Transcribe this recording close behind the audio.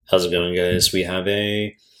How's it going, guys? We have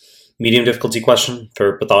a medium difficulty question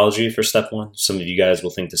for pathology for step one. Some of you guys will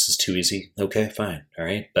think this is too easy. Okay, fine. All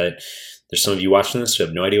right. But there's some of you watching this who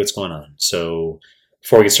have no idea what's going on. So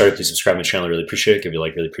before we get started, please subscribe to my channel. I really appreciate it. Give you a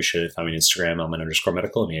like, really appreciate it. Find me on Instagram,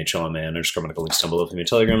 elman_medical, MEHLMA_medical. Links down below. Find me on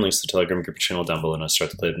Telegram. Links to the Telegram group channel down below. And I'll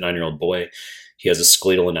start the clip. 9-year-old boy. He has a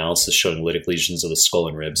skeletal analysis showing lytic lesions of the skull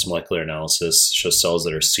and ribs. Molecular analysis shows cells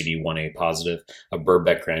that are CD1A positive. A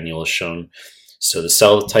Burbeck granule is shown. So the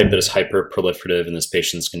cell type that is hyperproliferative in this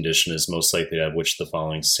patient's condition is most likely to have which of the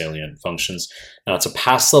following salient functions. Now, it's a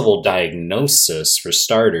pass-level diagnosis for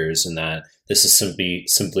starters in that this is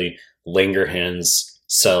simply Langerhans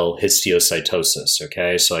cell histiocytosis,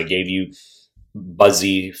 okay? So I gave you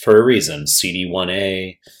Buzzy for a reason.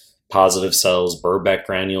 CD1A, positive cells, Burbeck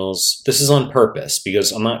granules. This is on purpose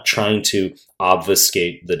because I'm not trying to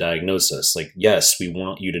obfuscate the diagnosis. Like, yes, we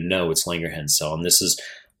want you to know it's Langerhans cell, and this is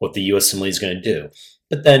what the USMLE is going to do.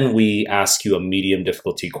 But then we ask you a medium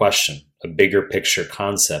difficulty question, a bigger picture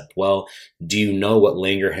concept. Well, do you know what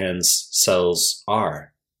Langerhans cells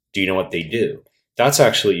are? Do you know what they do? That's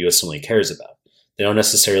actually what USMLE cares about. They don't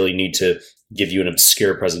necessarily need to give you an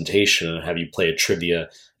obscure presentation and have you play a trivia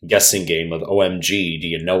guessing game of OMG, do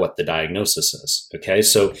you know what the diagnosis is? Okay,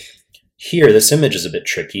 so here this image is a bit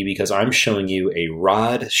tricky because I'm showing you a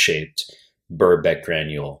rod-shaped Burbeck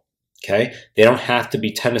granule. Okay, they don't have to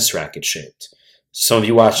be tennis racket shaped. Some of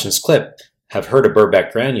you watching this clip have heard of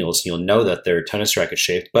Burbeck granules, and you'll know that they're tennis racket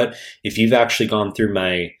shaped. But if you've actually gone through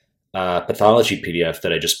my pathology PDF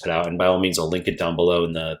that I just put out, and by all means, I'll link it down below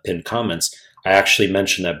in the pinned comments, I actually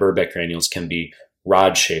mentioned that Burbeck granules can be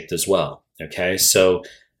rod shaped as well. Okay, so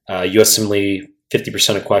USMLE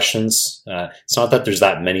 50% of questions. It's not that there's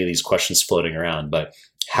that many of these questions floating around, but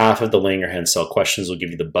half of the Langerhans cell questions will give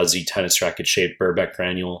you the buzzy tennis racket shaped Burbeck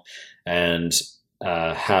granule, and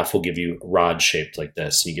half will give you rod shaped like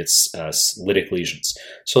this, and you get lytic lesions.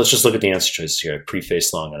 So let's just look at the answer choices here. I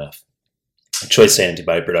prefaced long enough. Choice A,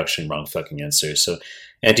 antibody production, wrong fucking answer. So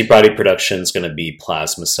antibody production is going to be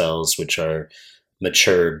plasma cells, which are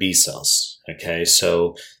mature B cells. Okay,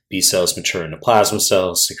 so B cells mature into plasma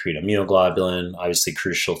cells, secrete immunoglobulin, obviously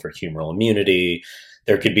crucial for humoral immunity.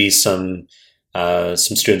 There could be some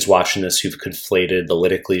students watching this who've conflated the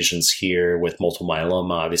lytic lesions here with multiple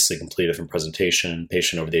myeloma, obviously completely different presentation,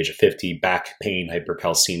 patient over the age of 50, back pain,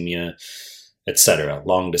 hypercalcemia, etc.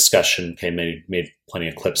 Long discussion, okay, made plenty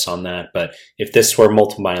of clips on that. But if this were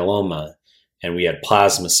multiple myeloma and we had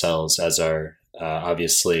plasma cells as our,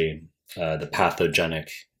 obviously, the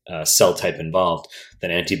pathogenic cell type involved, then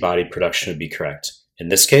antibody production would be correct. In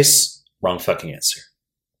this case, wrong fucking answer.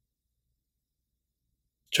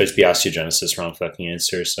 Choice B, osteogenesis, wrong fucking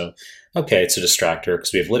answer. So, okay, it's a distractor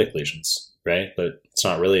because we have lytic lesions, right? But it's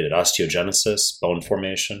not related. Osteogenesis, bone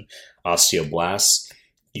formation, osteoblasts.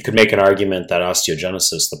 You could make an argument that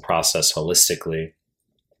osteogenesis, the process holistically,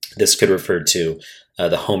 this could refer to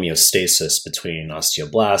the homeostasis between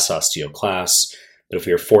osteoblasts, osteoclasts. But if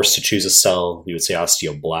we were forced to choose a cell, we would say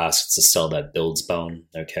osteoblast. It's a cell that builds bone.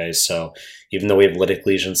 Okay, so even though we have lytic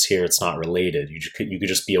lesions here, it's not related. You could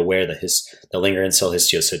just be aware that the Langerhans cell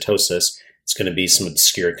histiocytosis, it's going to be some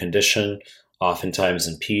obscure condition, oftentimes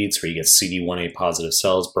in peds, where you get CD1A positive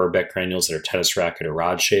cells, Burbeck granules that are tennis racket or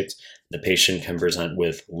rod shaped. The patient can present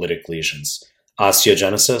with lytic lesions.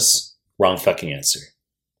 Osteogenesis, wrong fucking answer.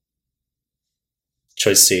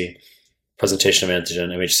 Choice C, presentation of antigen,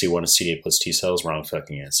 MHC1 and CD8 plus T cells, wrong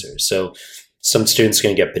fucking answer. So some students are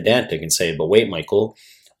going to get pedantic and say, but wait, Michael,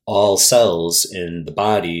 all cells in the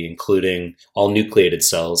body, including all nucleated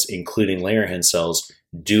cells, including Langerhans cells,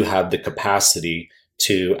 do have the capacity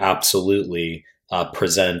to absolutely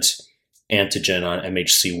present antigen on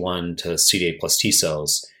MHC1 to CD8 plus T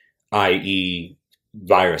cells, i.e.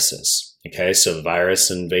 viruses. Okay, so the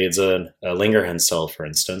virus invades a Langerhans cell, for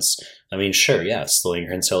instance. I mean, sure, yes, the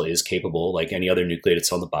Langerhans cell is capable, like any other nucleated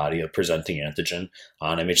cell in the body, of presenting antigen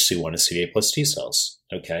on MHC1 and CD8 plus T cells.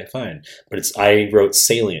 Okay, fine. But I wrote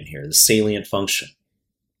salient here, the salient function.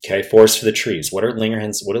 Okay, forest for the trees. What do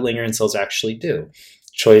Langerhans cells actually do?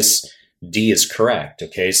 Choice D is correct.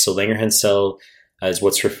 Okay, so Langerhans cell is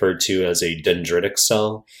what's referred to as a dendritic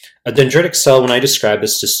cell. A dendritic cell, when I describe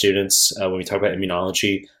this to students, when we talk about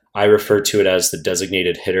immunology, I refer to it as the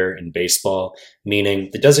designated hitter in baseball, meaning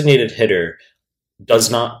the designated hitter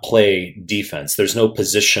does not play defense. There's no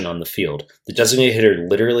position on the field. The designated hitter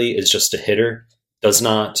literally is just a hitter, does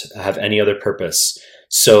not have any other purpose.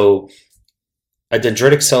 So a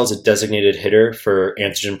dendritic cell is a designated hitter for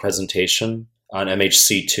antigen presentation on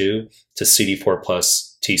MHC2 to CD4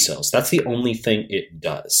 plus T cells. That's the only thing it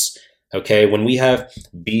does. Okay, when we have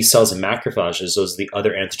B cells and macrophages, those are the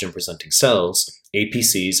other antigen-presenting cells,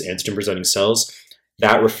 APCs, antigen-presenting cells,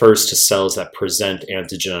 that refers to cells that present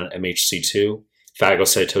antigen on MHC2,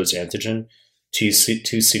 phagocytosed antigen, to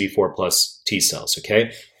CD4 plus T cells,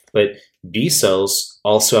 okay? But B cells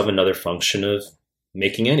also have another function of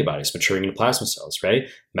making antibodies, maturing into plasma cells, right?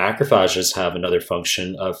 Macrophages have another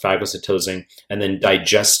function of phagocytosing and then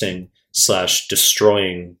digesting /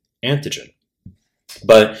 destroying antigen.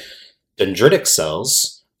 But dendritic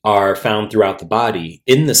cells are found throughout the body.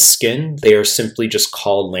 In the skin, they are simply just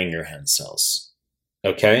called Langerhans cells.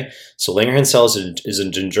 Okay? So Langerhans cells is a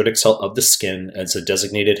dendritic cell of the skin, and it's a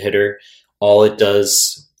designated hitter. All it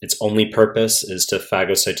does, its only purpose is to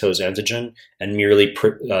phagocytose antigen and merely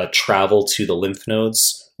travel to the lymph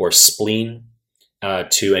nodes or spleen,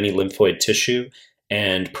 to any lymphoid tissue,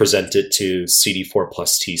 and present it to CD4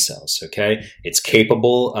 plus T cells, okay? It's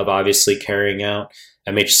capable of obviously carrying out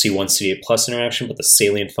MHC1 CD8 plus interaction, but the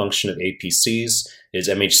salient function of APCs is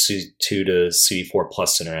MHC2 to CD4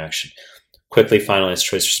 plus interaction. Quickly, finalized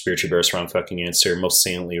choice for spiritually bears wrong fucking answer. Most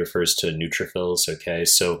saliently refers to neutrophils, okay?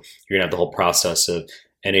 So you're gonna have the whole process of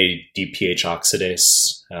NADPH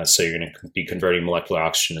oxidase. So you're gonna be converting molecular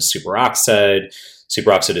oxygen to superoxide,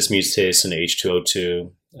 superoxidase mutase into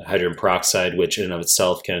H2O2, hydrogen peroxide, which in and of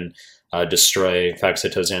itself can destroy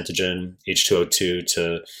phagocytosed antigen, H2O2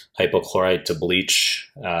 to hypochlorite to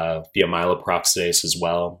bleach via myeloperoxidase as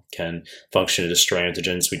well, can function to destroy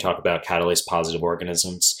antigens. We talk about catalase positive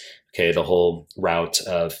organisms. Okay, the whole route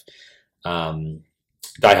of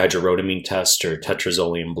dihydrorodamine test or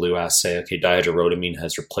tetrazolium blue assay. Okay, dihydrorodamine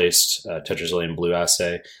has replaced tetrazolium blue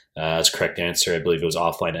assay as correct answer. I believe it was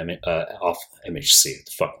offline MHC. What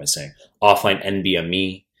the fuck am I saying? Offline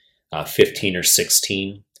NBME 15 or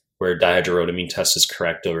 16, where dihydrorodamine test is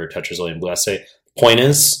correct over tetrazolium blue assay. Point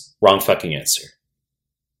is, wrong fucking answer.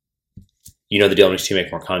 You know the deal. Makes you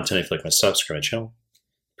make more content. If you like my stuff, subscribe my channel.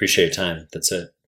 Appreciate your time. That's it.